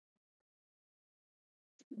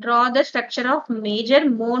Draw the structure of major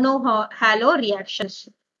monohalo reactions.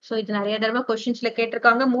 So இது நிறைய தடவை கொஸ்டின்ஸ்ல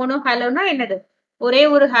கேட்டிருக்காங்க. மோனோஹாலோனா என்னது? ஒரே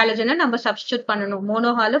ஒரு ஹாலஜனை நம்ம சப்ஸ்டியூட் பண்ணணும்.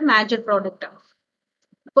 மோனோஹாலோ மேஜர் ப்ராடக்ட்.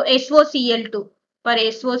 இப்போ SOCl2 for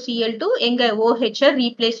SOCl2 எங்க OH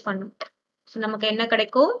ரீப்ளேஸ் பண்ணும். So நமக்கு என்ன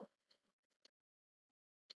கிடைக்கும்?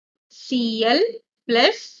 Cl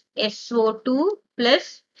plus SO2 plus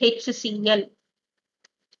HCl.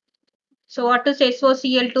 So what is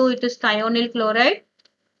SOCl2? It is thionyl chloride.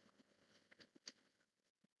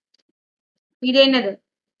 இது என்னது?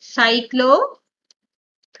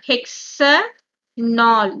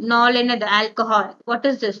 Cyclohexanol. Nol என்னது? Alcohol. What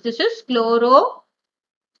is this? This is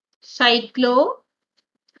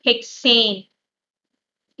chlorocyclohexane.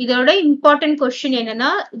 இதோட important question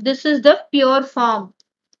என்னன்னா, this is the pure form.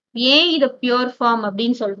 ஏன் இது pure form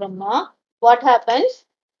அப்படின்னு சொல்றோம்னா, what happens?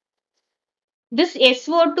 This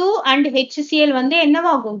SO2 and HCl வந்து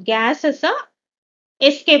என்னவாகும்? Gases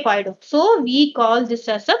escape ஆயிடும். So we call this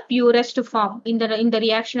as a purest form. இந்த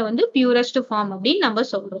reaction வந்து purest form அப்படின்னு நம்ம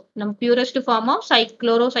சொல்றோம். நம்ம purest form of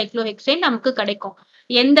chlorocyclohexane நமக்கு கிடைக்கும்.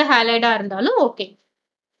 எந்த ஹாலைடா இருந்தாலும் okay.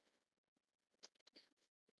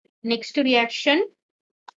 Next reaction.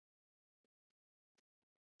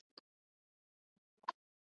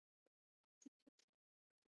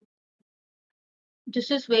 This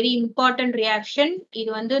is very important reaction. இது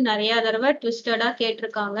வந்து நிறைய தடவை twisted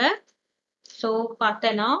கேட்டிருக்காங்க. So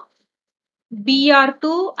பார்த்தேன்னா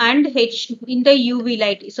Br2 and H in the UV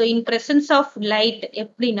light. So in presence of light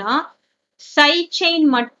எப்படின்னா side chain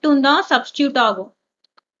மட்டும்தான் substitute ஆகும்.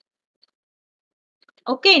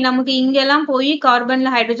 ஓகே, நமக்கு இங்கெல்லாம் போய் கார்பன்ல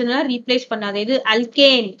ஹைட்ரஜன் ரீப்ளேஸ் பண்ணாது. இது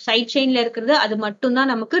அல்கேன் சைட் செயின்ல இருக்கிறது அது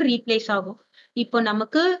மட்டும்தான் நமக்கு ரீப்ளேஸ் ஆகும். இப்போ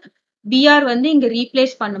நமக்கு Br வந்து இங்க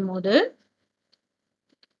ரீப்ளேஸ் பண்ணும்போது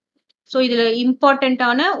ஸோ இதுல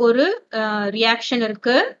இம்பார்ட்டன்டான ஒரு ரியாக்ஷன்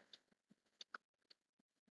இருக்கு.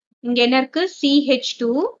 இங்க என்ன இருக்கு? CH2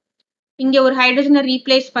 இங்க ஒரு ஹைட்ரஜனை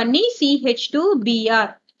ரீப்ளேஸ் பண்ணி CH2Br.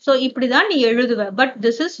 ஸோ இப்படிதான் நீ எழுதுவ. But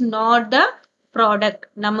this is not the product.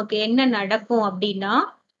 நமக்கு என்ன நடக்கும் அப்படின்னா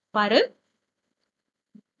பாரு,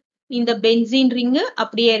 இந்த பென்சீன் ரிங்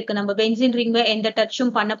அப்படியே இருக்கு. நம்ம பென்சீன் ரிங் எந்த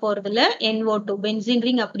டச்சும் பண்ண போறது இல்ல. NO2 பென்சீன்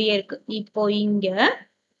ரிங் அப்படியே இருக்கு. இப்போ இங்க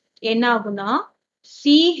என்ன ஆகும்னா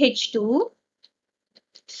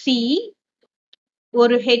CH2C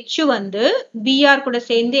ஒரு H வந்து Br கூட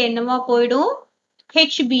சேர்ந்து என்னவா போயிடும்?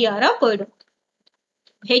 HBr போயிடும்.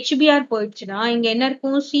 HBr போயிடுச்சுன்னா இங்க என்ன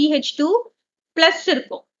இருக்கும்? CH2 பிளஸ்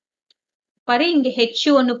இருக்கும். பாரு, இங்க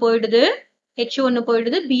H1 போயிடுது. H1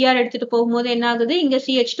 போயிடுது. Br எடுத்துட்டு போகும்போது என்ன ஆகுது? இங்க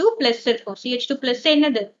CH2 பிளஸ் இருக்கும். CH2 பிளஸ்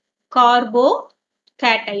என்னது? Carabao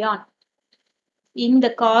cation. இந்த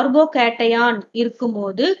கார்போ கேட்டையான்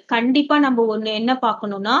இருக்கும்போது கண்டிப்பா நம்ம ஒண்ணு என்ன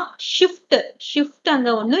பார்க்கணும்னா ஷிஃப்ட் அங்க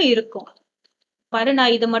ஒண்ணு இருக்கும். பாரு,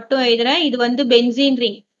 நான் இது மட்டும் எழுதுறேன். இது வந்து பென்சீன்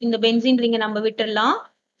ரிங். இந்த பென்சீன் ரிங்கை நம்ம விட்டுடலாம்.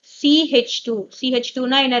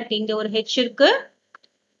 CH2னா என்ன இருக்கு? இங்க ஒரு H இருக்கு,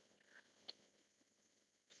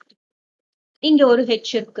 இங்க ஒரு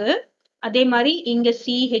H இருக்கு. அதே மாதிரி இங்க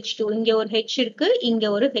CH2 இங்க ஒரு H இருக்கு, இங்க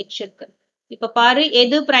ஒரு H இருக்கு. இப்ப பாரு,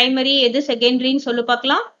 எது பிரைமரி எது செகண்டரின்னு சொல்லு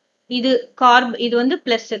பார்க்கலாம். இது வந்து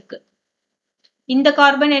பிளஸ் இருக்கு. இந்த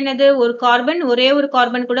கார்பன் என்னது? ஒரு கார்பன் ஒரே ஒரு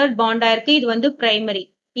கார்பன் கூட பாண்ட் ஆயிருக்கு. இது வந்து பிரைமரி.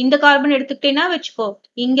 இந்த கார்பன் எடுத்துக்கிட்டேன்னா வச்சுக்கோ,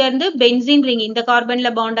 இங்க இருந்து பென்சீன் ரிங் இந்த கார்பன்ல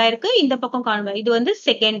பாண்ட் ஆயிருக்கு, இந்த பக்கம் கார்பன், இது வந்து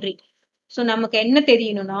செகண்டரி. ஸோ நமக்கு என்ன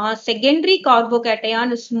தெரியணும்னா secondary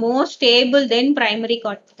கார்போகேட்டையான் is more stable then primary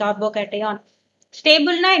கார்போகேட்டையான்.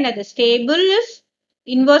 ஸ்டேபிள்னா என்னது? Stable is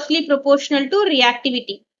inversely proportional to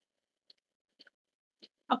reactivity.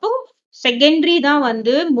 அப்போ செகண்டரி தான்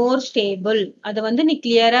வந்து மோர் ஸ்டேபிள். அதை வந்து நீ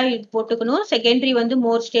கிளியரா போட்டுக்கணும். செகண்டரி வந்து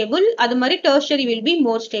மோர் ஸ்டேபிள். அது மாதிரி tertiary will be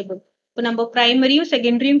more stable. இப்போ நம்ம பிரைமரியும்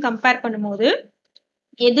செகண்டரியும் கம்பேர் பண்ணும்போது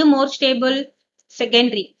எது மோர் ஸ்டேபிள்?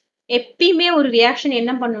 செகண்டரி. எப்பயுமே ஒரு ரியாக்ஷன்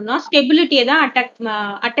என்ன பண்ணணும்னா ஸ்டெபிலிட்டியை தான்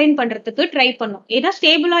அட்டைன் பண்றதுக்கு ட்ரை பண்ணும். ஏன்னா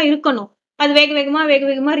ஸ்டேபிளா இருக்கணும். அது வேக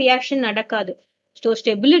வேகமா ரியாக்ஷன் நடக்காது. ஸோ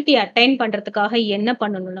ஸ்டெபிலிட்டி அட்டைன் பண்றதுக்காக என்ன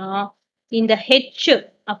பண்ணணும்னா இந்த H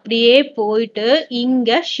அப்படியே போயிட்டு இங்க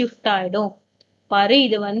ஷிஃப்ட் ஆயிடும். பாரு,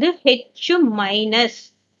 இது வந்து H மைனஸ்.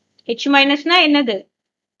 H மைனஸ்னா என்னது?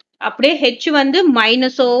 அப்படியே H வந்து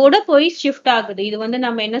மைனஸோட போய் ஷிஃப்ட் ஆகுது. இது வந்து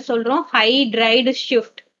நம்ம என்ன சொல்றோம்? Hydride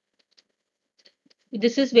shift.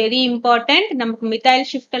 This is very important. நமக்கு மித்தைல்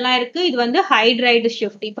ஷிஃப்ட் எல்லாம் இருக்கு. இது வந்து ஹைட்ரைடு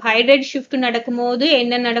ஷிஃப்ட். இப்போ ஹைட்ரைடு ஷிஃப்ட் நடக்கும்போது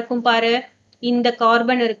என்ன நடக்கும் பாரு, இந்த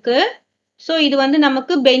கார்பன் இருக்கு. ஸோ இது வந்து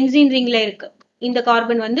நமக்கு பென்சீன் ரிங்ல இருக்கு. இந்த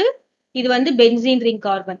கார்பன் வந்து இது வந்து பென்சீன் ரிங்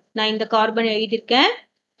கார்பன். நான் இந்த கார்பன் எழுதியிருக்கேன்.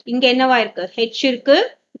 இங்க என்னவா இருக்கு? H இருக்கு.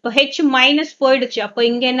 இப்போ H மைனஸ் போயிடுச்சு. அப்போ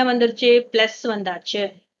இங்க என்ன வந்துருச்சு? பிளஸ் வந்தாச்சு.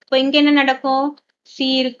 இப்போ இங்க என்ன நடக்கும்? C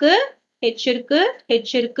இருக்கு, H இருக்கு,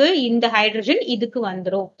 H இருக்கு. இந்த ஹைட்ரஜன் இதுக்கு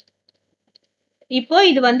வந்துடும். இப்போ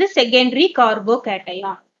இது வந்து செகண்டரி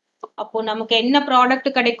கார்போகேட்டையான். அப்போ நமக்கு என்ன ப்ராடக்ட்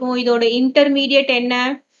கிடைக்கும்? இதோட இன்டர்மீடியட் என்ன?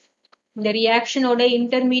 இந்த ரியாக்ஷனோட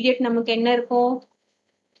இன்டர்மீடியட் நமக்கு என்ன இருக்கும்?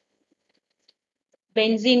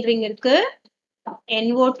 பென்சீன் ரிங் இருக்கு,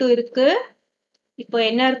 NO2 இருக்கு. இப்போ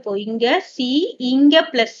என்ன இருக்கும்? இங்க C, இங்க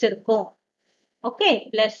பிளஸ் இருக்கும். ஓகே,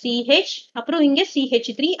 பிளஸ் CH, அப்புறம் இங்க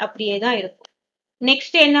CH3 அப்படியே தான் இருக்கும்.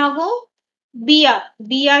 நெக்ஸ்ட் என்ன ஆகும்?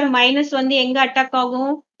 Br மைனஸ் வந்து எங்க அட்டாக்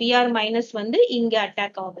ஆகும்? Br மைனஸ் வந்து இங்க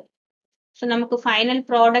அட்டாக் ஆகும். ஸோ நமக்கு ஃபைனல்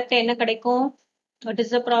ப்ராடக்ட் என்ன கிடைக்கும்? What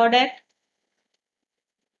is the product?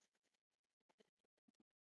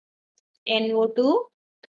 NO2,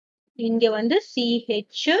 இங்க வந்து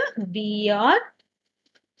CH, Br,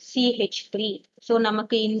 CH3. ஸோ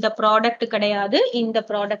நமக்கு இந்த ப்ராடக்ட் கிடையாது, இந்த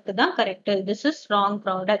ப்ராடக்ட் தான் correct. This is wrong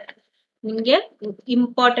product. இங்க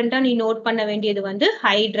இம்பார்ட்டண்டா நீ நோட் பண்ண வேண்டியது வந்து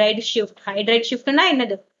ஹைட்ரைடு ஷிஃப்ட். ஹைட்ரைடு ஷிஃப்ட்னா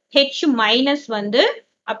என்னது? H மைனஸ் வந்து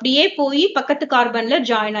அப்படியே போய் பக்கத்து கார்பன்ல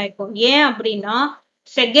ஜாயின் ஆயிருக்கும். ஏன் அப்படின்னா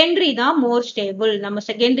செகண்டரி தான் மோர் ஸ்டேபிள். நம்ம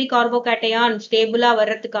செகண்டரி கார்போகேட்டையான் ஸ்டேபிளா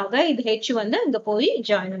வர்றதுக்காக இது H வந்து இங்க போய்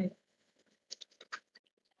ஜாயின் ஆயிருக்கும்.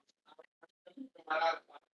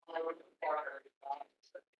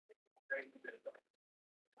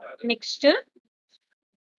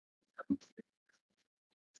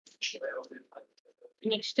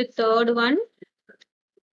 Next third one.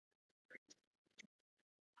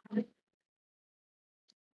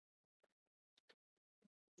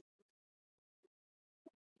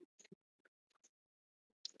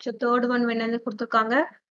 Third one என்னன்னு கொடுத்துருக்காங்க?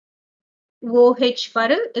 OH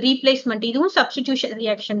for replacement. இதுவும் சப்ஸ்டிடியூஷன்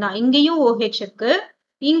ரியாக்ஷன் தான். இங்கேயும் OH இருக்கு,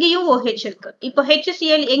 இங்கேயும் OH இருக்கு. இப்போ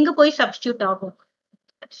HCl எங்க போய் சப்ஸ்டிடியூட் ஆகும்?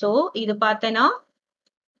 சோ இது பார்த்தேன்னா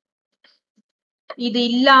இது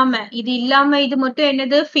இல்லாம இது மட்டும்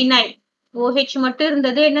என்னது? ஃபினைல். OH மட்டும்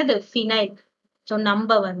இருந்தது என்னது? ஃபினைல். சோ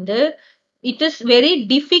நம்ம வந்து it is very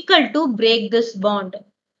difficult to break this bond.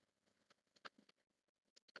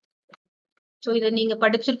 So இதை நீங்க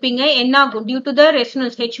படிச்சிருப்பீங்க. என்ன ஆகும்? Due to the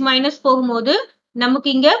resonance H minus போகும்போது நமக்கு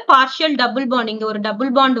இங்க பார்ஷியல் டபுள் பாண்ட், இங்க ஒரு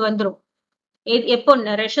டபுள் பாண்ட் வந்துரும். எப்போ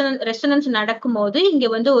ரெசனன்ஸ் நடக்கும் போது இங்க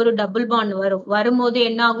வந்து ஒரு டபுள் பாண்ட் வரும்போது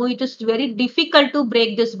என்ன ஆகும்? It is very difficult to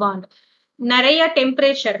break this bond. நிறைய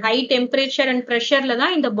டெம்பரேச்சர், ஹை டெம்பரேச்சர் அண்ட் ப்ரெஷர்ல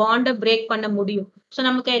தான் இந்த பாண்டை பிரேக் பண்ண முடியும். ஸோ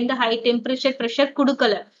நமக்கு எந்த ஹை டெம்பரேச்சர் ப்ரெஷர்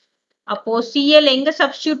கொடுக்கல. அப்போ Cl எங்க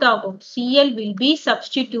சப்ஸ்டிடியூட் ஆகும்? Cl will be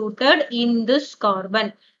substituted in this carbon.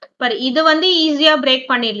 இது வந்து ஈஸியா பிரேக்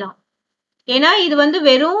பண்ணிடலாம். ஏன்னா இது வந்து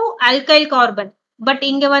வெறும் அல்கைல் கார்பன். பட்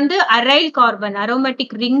இங்க வந்து அரைல் கார்பன்,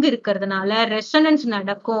 அரோமேட்டிக் ரிங் இருக்கிறதுனால ரெசனன்ஸ்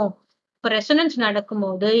நடக்கும். இப்போ ரெசனன்ஸ் நடக்கும்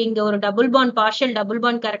போது இங்க ஒரு double bond, partial double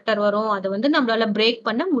bond character வரும். அதை வந்து நம்மளால பிரேக்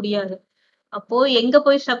பண்ண முடியாது. அப்போ எங்க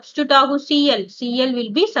போய் சப்ஸ்டிடியூட் ஆகும்? Cl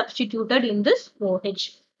will be substituted in this OH.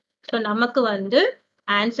 So நமக்கு வந்து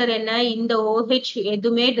ஆன்சர் என்ன? இந்த OH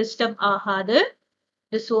எதுவுமே டிஸ்டர்ப் ஆகாது.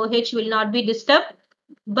 This OH will not be disturbed,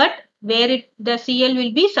 but where the Cl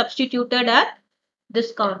will be substituted at this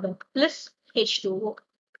carbon plus H2O.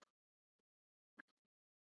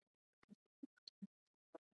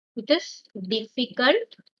 It is difficult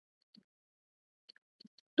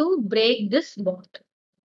to break this bond.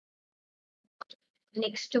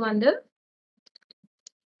 Next one, the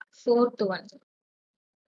fourth one.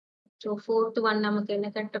 So fourth one நமக்கு என்ன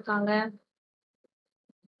கேட்டிருக்காங்க?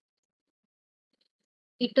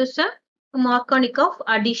 It is a Marconic of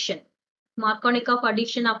addition. Marconic of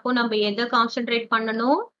addition அப்போ நம்ம எதை concentrate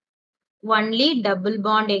பண்ணணும்? Only double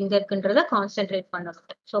bond எங்க இருக்குன்றத concentrate பண்ணணும்.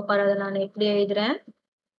 ஸோ அதை நான் எப்படி எழுதுறேன்?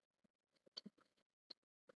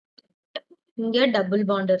 இங்க டபுள்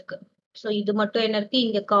பாண்ட் இருக்கு. ஸோ இது மட்டும் என்ன இருக்கு?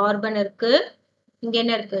 இங்க கார்பன் இருக்கு, இங்க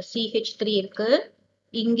என்ன இருக்கு? CH3 இருக்கு,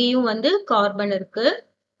 இங்கேயும் வந்து கார்பன் இருக்கு.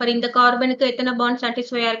 இந்த கார்பனுக்கு எத்தனை பாண்ட்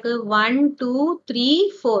சாட்டிஸ்ஃபை ஆயிருக்கு? 1 2 3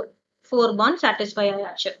 4 பாண்ட் சாட்டிஸ்ஃபை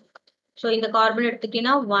ஆயாச்சு. ஸோ இந்த கார்பன்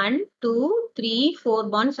எடுத்துக்கிட்டீங்கன்னா 1 2 3 4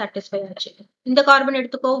 பாண்ட் சாட்டிஸ்ஃபை ஆச்சு. இந்த கார்பன்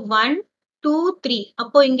எடுத்துக்கோ 1 2 3.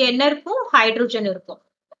 அப்போ இங்க என்ன இருக்கும்? ஹைட்ரோஜன் இருக்கும்.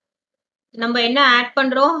 நம்ம என்ன ஆட்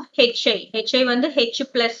பண்றோம்? HI வந்து H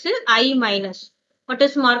plus I minus. What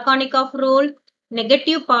is மார்கானிக் of rule?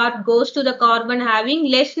 Negative part goes to the carbon having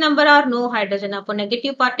less number R no hydrogen. அப்போ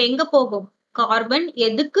நெகட்டிவ் பார்ட் எங்க போகும்? கார்பன்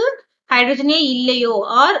எதுக்கு ஹைட்ரஜனே இல்லையோ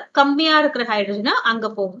ஆர் கம்மியா இருக்கிற ஹைட்ரஜனா அங்க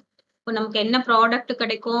போகும். இப்போ நமக்கு என்ன ப்ராடக்ட்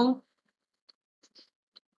கிடைக்கும்?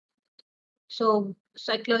 ஸோ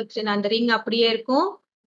சைக்ளோஹெக்சேன் அந்த ரிங் அப்படியே இருக்கும்.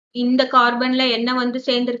 இந்த கார்பன்ல என்ன வந்து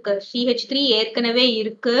சேர்ந்திருக்கு? CH3 ஏற்கனவே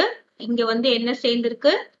இருக்கு. இங்க வந்து என்ன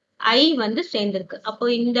சேர்ந்திருக்கு? I வந்து சேர்ந்திருக்கு. அப்போ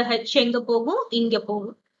இந்த H எங்க போகும்? இங்க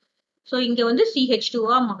போகும். ஸோ இங்க வந்து CH2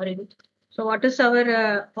 மாறிடும். So what is our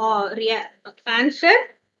answer?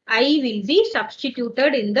 I will be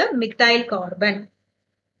substituted in the methyl carbon.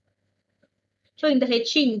 So இந்த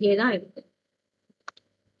H இங்கே தான் இருக்கு.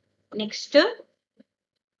 Next,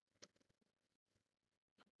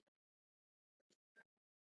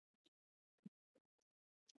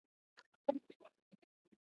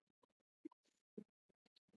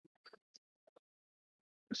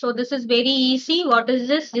 so this is very easy. What is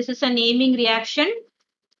this? This is a naming reaction,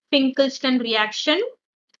 Finkelstein reaction.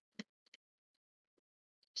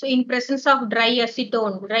 So in presence of dry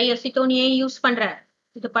acetone ஏன் use பண்ற?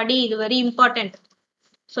 இது படி, இது very important.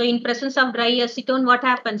 So in presence of dry acetone, what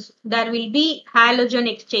happens? There will be halogen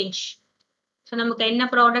exchange. So நமக்கு என்ன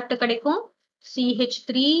product கிடைக்கும்?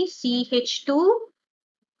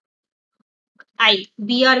 CH3CH2I.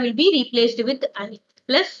 Br will be replaced with I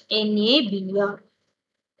plus NaBr.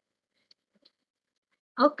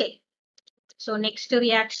 Okay. So next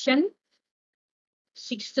reaction,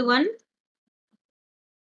 sixth one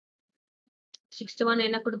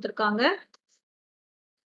என்ன கொடுத்திருக்காங்க?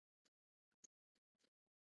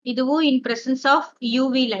 இதுவும் in presence of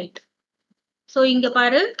UV light. So இங்க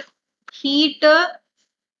பாரு, heat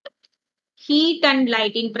and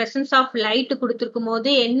light in presence of light கொடுத்திருக்கும் போது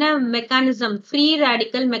என்ன மெக்கானிசம்? ஃப்ரீ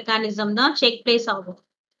ரேடிக்கல் மெக்கானிசம் தான் check place ஆகும்.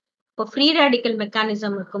 இப்போ ஃப்ரீ ரேடிக்கல்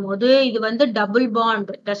மெக்கானிசம் இருக்கும்போது இது வந்து double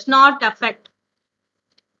bond, does not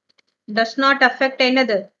affect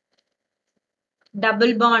என்னது?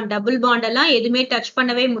 டபுள் பாண்ட் எல்லாம் எதுவுமே டச்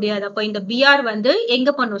பண்ணவே முடியாது. அப்போ இந்த Br வந்து எங்க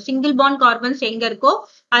பண்ணும்? சிங்கிள் பாண்ட் கார்பன்ஸ் எங்க இருக்கோ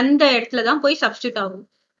அந்த இடத்துல தான் போய் சப்ஸ்டியூட் ஆகும்.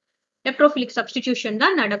 எலக்ட்ரோஃபிலிக் சப்ஸ்டிடியூஷன்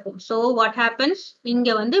தான் நடக்கும். So what happens? இங்க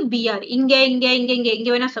வந்து Br இங்க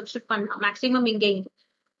வேணா சப்ஸ்டியூட் பண்ணலாம், மேக்ஸிமம் இங்க.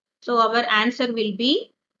 So our answer will be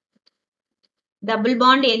double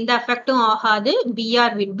bond எந்த அஃபெக்டும் ஆகாது.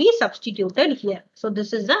 Br will be substituted here. So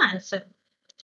this is the answer.